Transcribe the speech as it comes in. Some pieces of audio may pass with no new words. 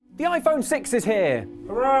The iPhone 6 is here!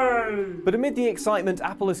 Hooray! But amid the excitement,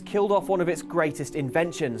 Apple has killed off one of its greatest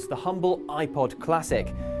inventions, the humble iPod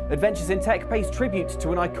Classic. Adventures in Tech pays tribute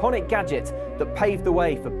to an iconic gadget that paved the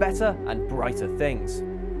way for better and brighter things.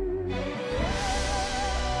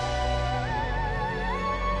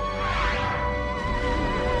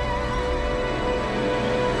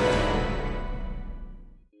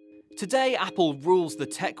 Today, Apple rules the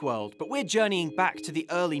tech world, but we're journeying back to the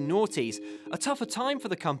early noughties, a tougher time for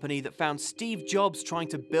the company that found Steve Jobs trying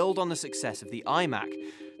to build on the success of the iMac.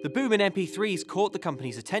 The boom in MP3s caught the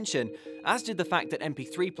company's attention, as did the fact that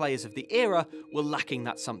MP3 players of the era were lacking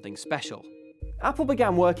that something special. Apple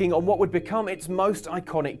began working on what would become its most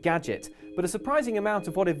iconic gadget, but a surprising amount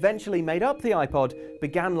of what eventually made up the iPod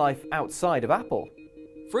began life outside of Apple.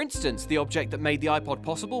 For instance, the object that made the iPod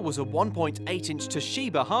possible was a 1.8-inch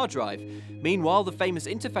Toshiba hard drive. Meanwhile, the famous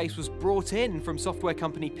interface was brought in from software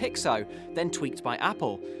company Pixo, then tweaked by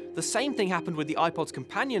Apple. The same thing happened with the iPod's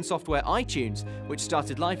companion software iTunes, which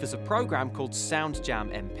started life as a program called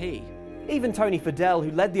SoundJam MP. Even Tony Fadell,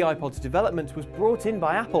 who led the iPod's development, was brought in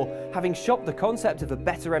by Apple, having shopped the concept of a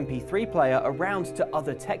better MP3 player around to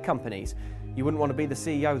other tech companies. You wouldn't want to be the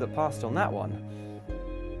CEO that passed on that one.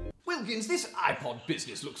 Wilkins, this iPod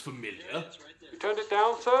business looks familiar. You turned it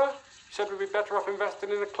down, sir? You said we'd be better off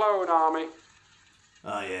investing in a clone army.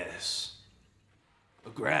 Ah, yes. A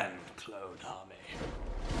grand clone army.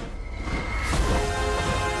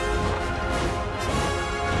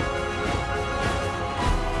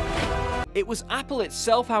 It was Apple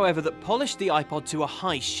itself, however, that polished the iPod to a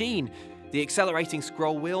high sheen. The accelerating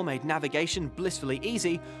scroll wheel made navigation blissfully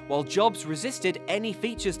easy, while Jobs resisted any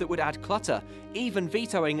features that would add clutter, even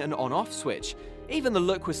vetoing an on-off switch. Even the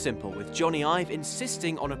look was simple, with Johnny Ive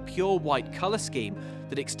insisting on a pure white colour scheme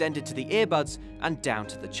that extended to the earbuds and down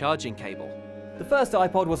to the charging cable. The first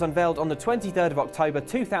iPod was unveiled on the 23rd of October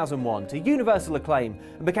 2001 to universal acclaim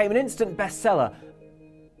and became an instant bestseller.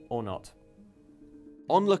 Or not.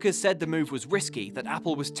 Onlookers said the move was risky, that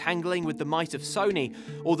Apple was tangling with the might of Sony,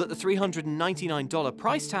 or that the $399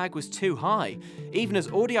 price tag was too high, even as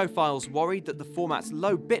audiophiles worried that the format's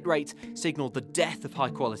low bitrate signaled the death of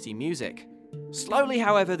high-quality music. Slowly,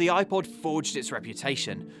 however, the iPod forged its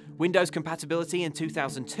reputation. Windows compatibility in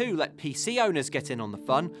 2002 let PC owners get in on the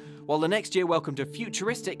fun, while the next year welcomed a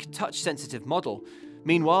futuristic, touch-sensitive model.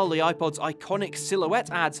 Meanwhile, the iPod's iconic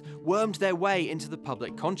silhouette ads wormed their way into the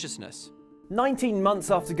public consciousness. 19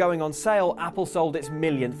 months after going on sale, Apple sold its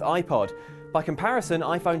millionth iPod. By comparison,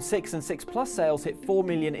 iPhone 6 and 6 Plus sales hit 4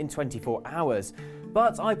 million in 24 hours.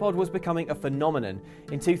 But iPod was becoming a phenomenon.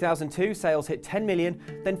 In 2002, sales hit 10 million,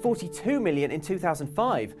 then 42 million in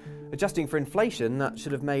 2005. Adjusting for inflation, that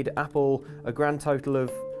should have made Apple a grand total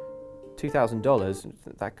of $2,000.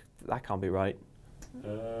 That can't be right.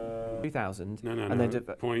 2,000. No. And then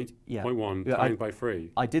point 1 Yeah, times by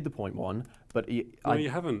 3. I did the point 1, but you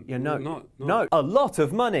haven't. Yeah, no, not. a lot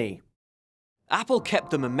of money. Apple kept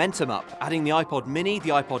the momentum up, adding the iPod Mini, the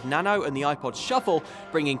iPod Nano and the iPod Shuffle,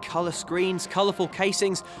 bringing colour screens, colourful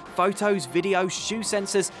casings, photos, video, shoe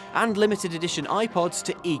sensors and limited edition iPods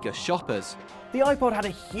to eager shoppers. The iPod had a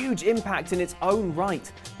huge impact in its own right,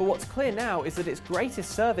 but what's clear now is that its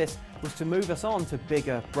greatest service was to move us on to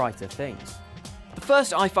bigger, brighter things. The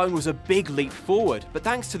first iPhone was a big leap forward, but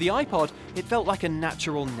thanks to the iPod, it felt like a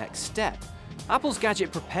natural next step. Apple's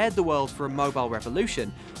gadget prepared the world for a mobile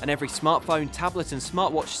revolution, and every smartphone, tablet and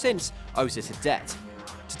smartwatch since owes it a debt.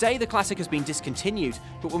 Today the classic has been discontinued,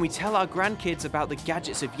 but when we tell our grandkids about the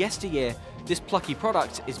gadgets of yesteryear, this plucky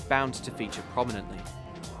product is bound to feature prominently.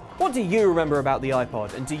 What do you remember about the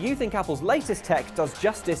iPod, and do you think Apple's latest tech does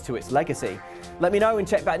justice to its legacy? Let me know and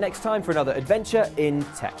check back next time for another adventure in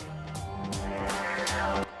tech.